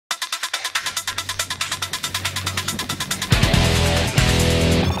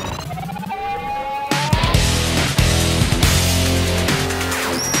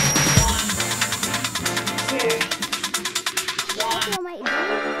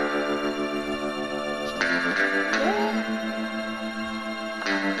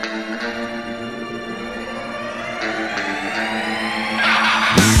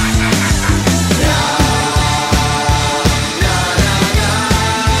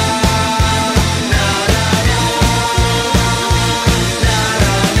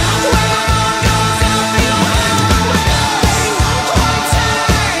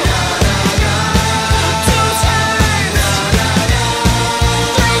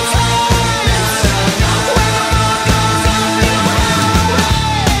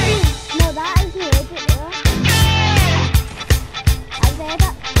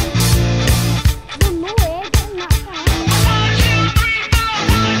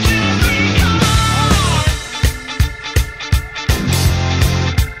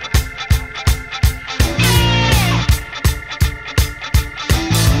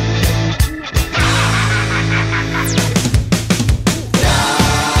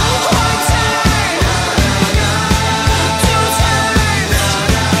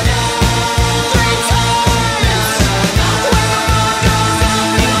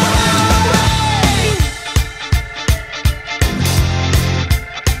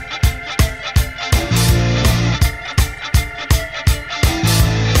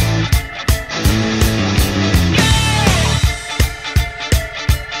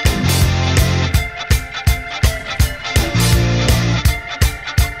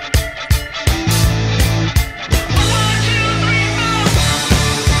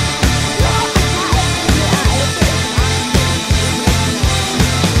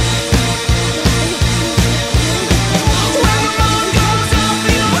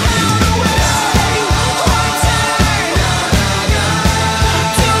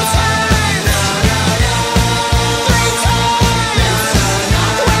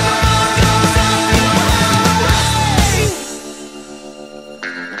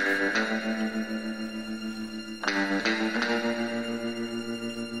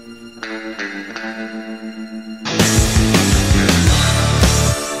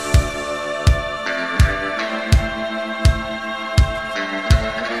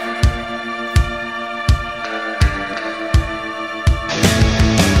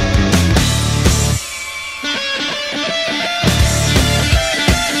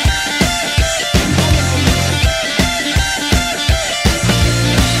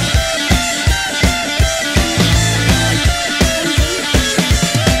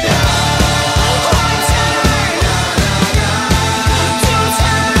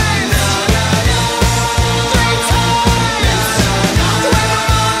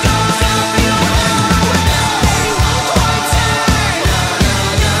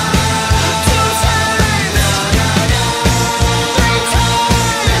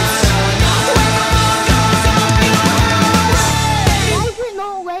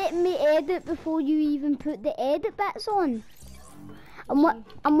edit before you even put the edit bits on.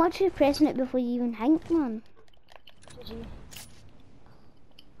 I'm watching you pressing it before you even hang, man.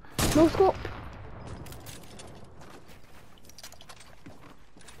 No scope.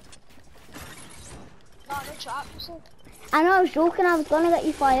 No, no trap, you said. I know, I was joking, I was gonna let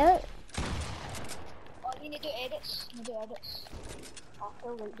you fly out. Oh, you need to do edits. You need to do edits. Oh, I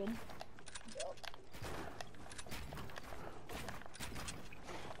feel like good.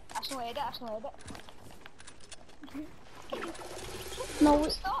 That's no edit, that's no edit. No.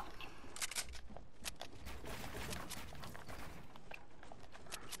 Stop.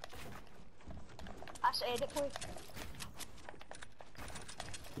 That's the edit for you.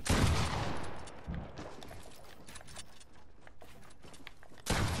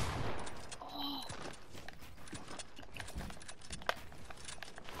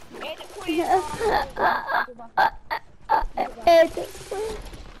 Edit for you. Edit.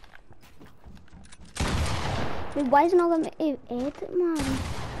 Wait, why is it not letting me edit, man?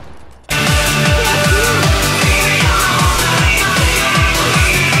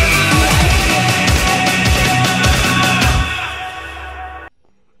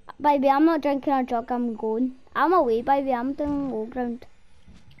 Baby, I'm not drinking a jug, I'm going. I'm away, baby, I'm doing low ground.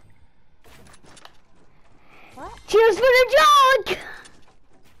 What? Cheers for the jug!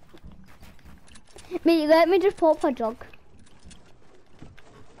 Mate, let me just pop a jug.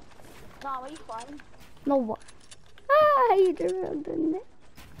 Nah, why are you flying? No, what? Ah, how you doing? I'm doing it.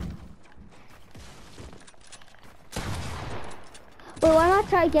 Wait, why not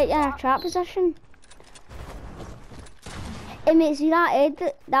try to get you in a trap position? Hey mate, see that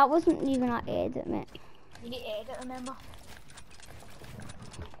edit? That wasn't even an edit, mate. You need to edit, remember?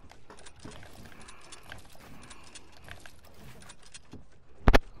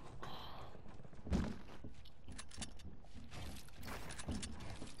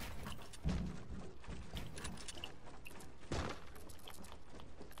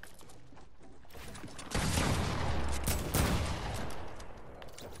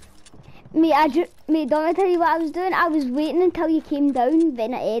 Mate, don't I tell you what I was doing? I was waiting until you came down,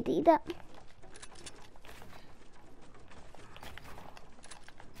 then I edited it.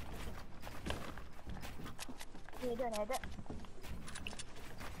 You're doing edit.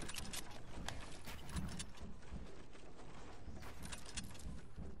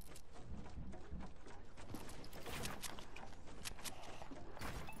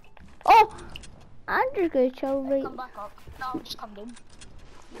 Oh! I'm just gonna chill right. Come back up. No, just come down.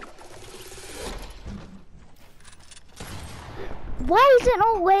 Why is it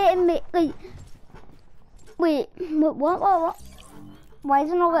not letting me, like, wait, what? Why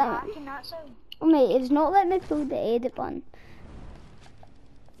is it not letting me? Hacking that sound. Oh, mate, it's not letting me pull the edit button.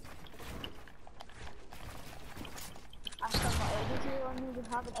 I've still not edited you on you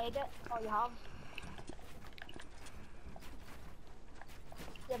haven't edited. Oh, you have.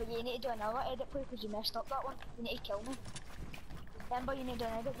 Yeah, but you need to do another edit play because you messed up that one. You need to kill me. Remember, you need to do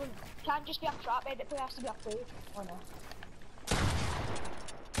an edit play. Can't just be a trap edit play, it has to be a play. Oh no.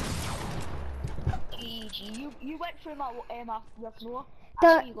 GG, you went through your floor.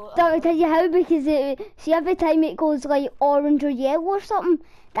 Don't I tell you how, because see every time it goes like orange or yellow or something,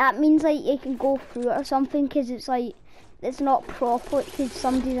 that means like you can go through it or something, because it's like, it's not proper because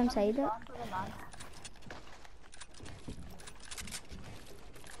somebody's inside it.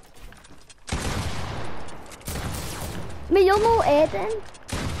 Mate, you're not editing.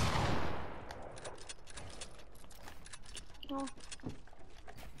 No.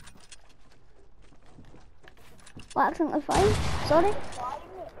 Well, accidentally fine.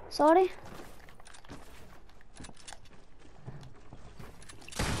 Sorry.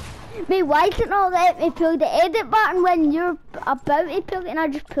 Mate, why did it not let me pull the edit button when you're about to pull it and I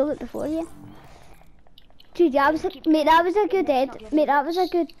just pull it before you? Dude, that was a good edit. Mate, that was a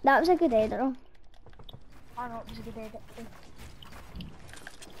good edit. I know, it was a good edit.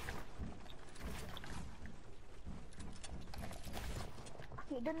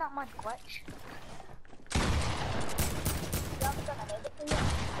 You did that mad glitch. You haven't done an edit for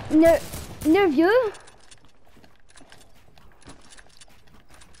you? Near you?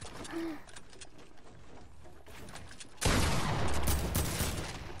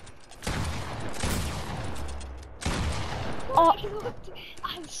 Oh,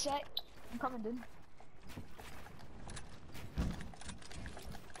 I'm sick. I'm coming in.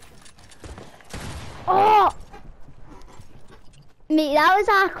 Oh! Mate, that was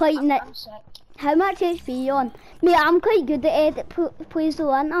quite nice. I'm sick. How much HP are you on? Mate, I'm quite good at edit plays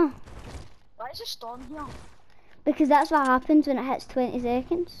though, aren't I? Why is a storm here? Because that's what happens when it hits 20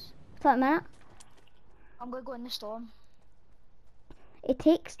 seconds. 20 minutes. I'm gonna go in the storm. it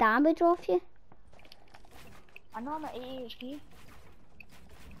takes damage off you. I know I'm at 80 HP.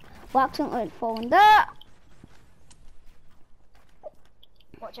 Wax don't let it fall in there.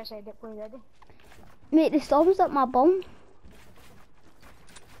 Watch I said it play ready. Mate, the storm's up my bum.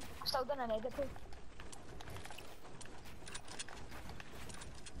 I'm still doing an edit play.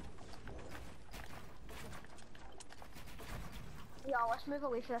 Yeah, let's move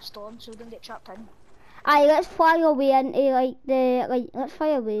away from the storm so we don't get trapped in. Aye, let's fly away into let's fly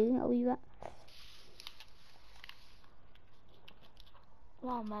away a wee bit.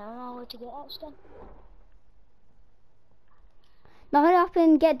 Oh man, I don't know where to get that stuff. Now hurry up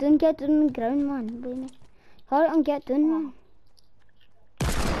and get down on the ground, man. Wait a minute. Hurry up and get down, man.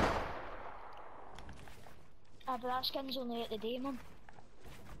 But that skin's only 8 today, man.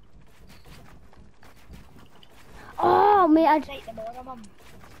 Oh, mate, I... Right tomorrow, mum.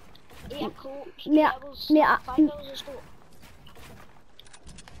 8 o'clock, Mate, 5 hours a scope.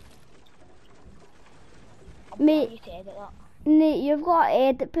 Mate, You to edit that. Nate, you've got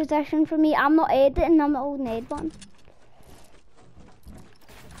edit position for me. I'm not editing, I'm not holding the edit button.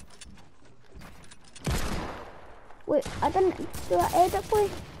 Wait, I didn't do an edit play.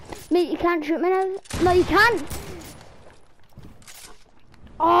 Mate, you can't shoot me now. No, you can't.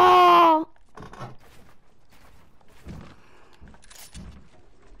 Oh!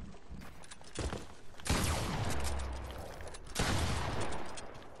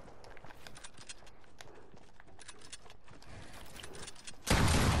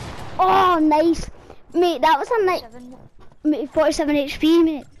 Oh, nice. Mate, that was a nice... Mate, 47 HP,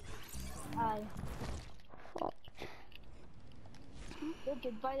 mate. Aye. You're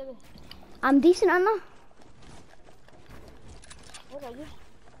good, by the way. I'm decent, aren't I? Where are you?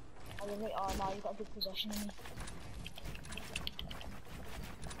 Oh, you're right. Oh, no, you've got a good position in me.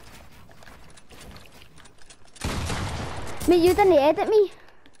 Mate, you didn't edit me.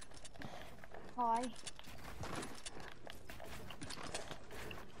 Aye.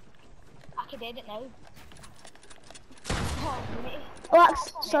 I could edit now. Oh, mate. Oh,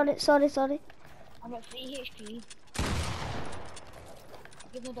 sorry. I'm at 3 HP.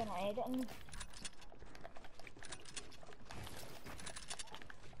 You've not done an editing.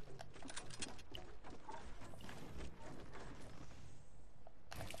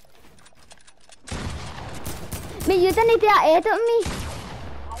 Mate, you didn't do that edit on me.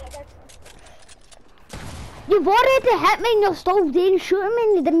 You've already hit me and you're still doing shooting me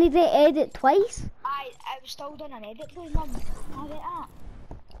and you didn't do the edit twice. I was still doing an edit though, mum. I get that.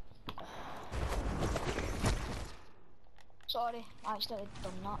 Sorry, I actually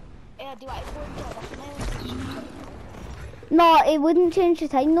done that. Do I go into a different area? No, it wouldn't change the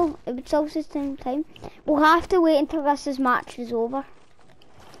time though. It would still stay the same time. We'll have to wait until this match is over.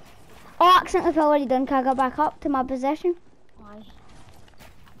 Oh, accidentally fell already done. Can I go back up to my position? Aye.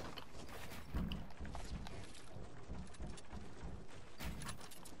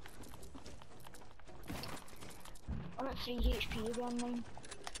 I'm at 3 HP again, mine.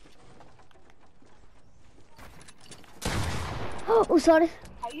 Oh, sorry.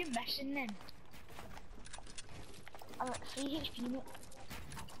 How are you missing then? I'm at 3 HP, mate.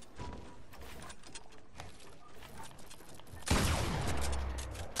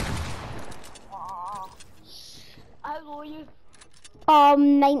 How low are you?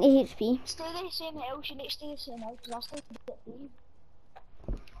 90 HP. Stay the same health, you need to stay the same health, because I still can get through.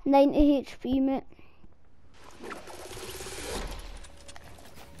 90 HP, mate.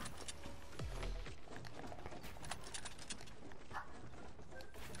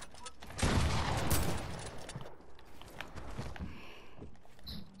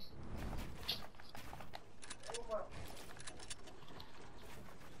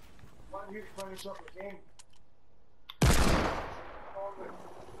 You finish up the game.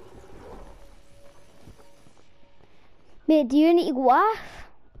 Mate, do you need to go off?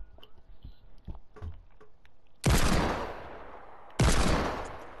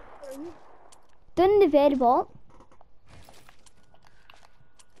 Down the very bottom.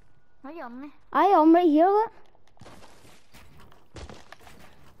 Are you on me? I am right here, look.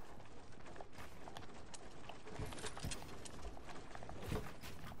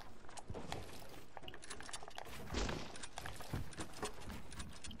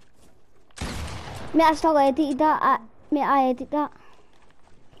 Mate, I still edited that. Mate, I edited that.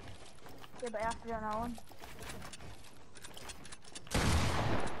 Yeah, but I have to do another one.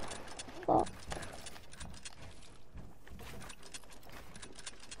 Fuck.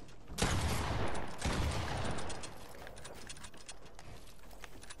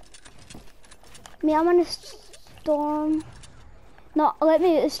 Mate, I'm in a storm. No, let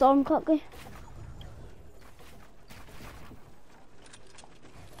me hit the storm quickly.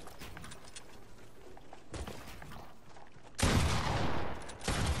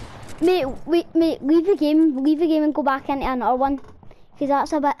 Mate, wait, mate, leave the game and go back into another one.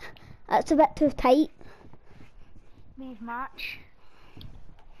 Because that's a bit too tight. Leave match.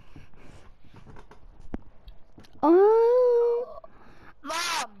 Oh,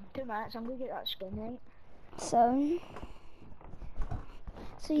 Mom! 2 minutes, I'm gonna get that skin right. So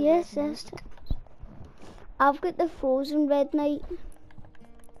yes, I've got the frozen red knight.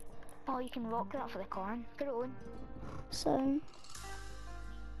 Oh, you can rock that for the clan. Put it on. So,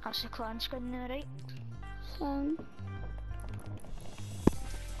 That's the clan skin now, right?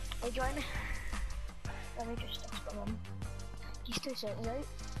 Hey, join me. Let me just for them. He's 2 seconds out.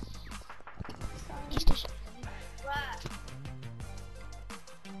 He's 2 seconds out. What?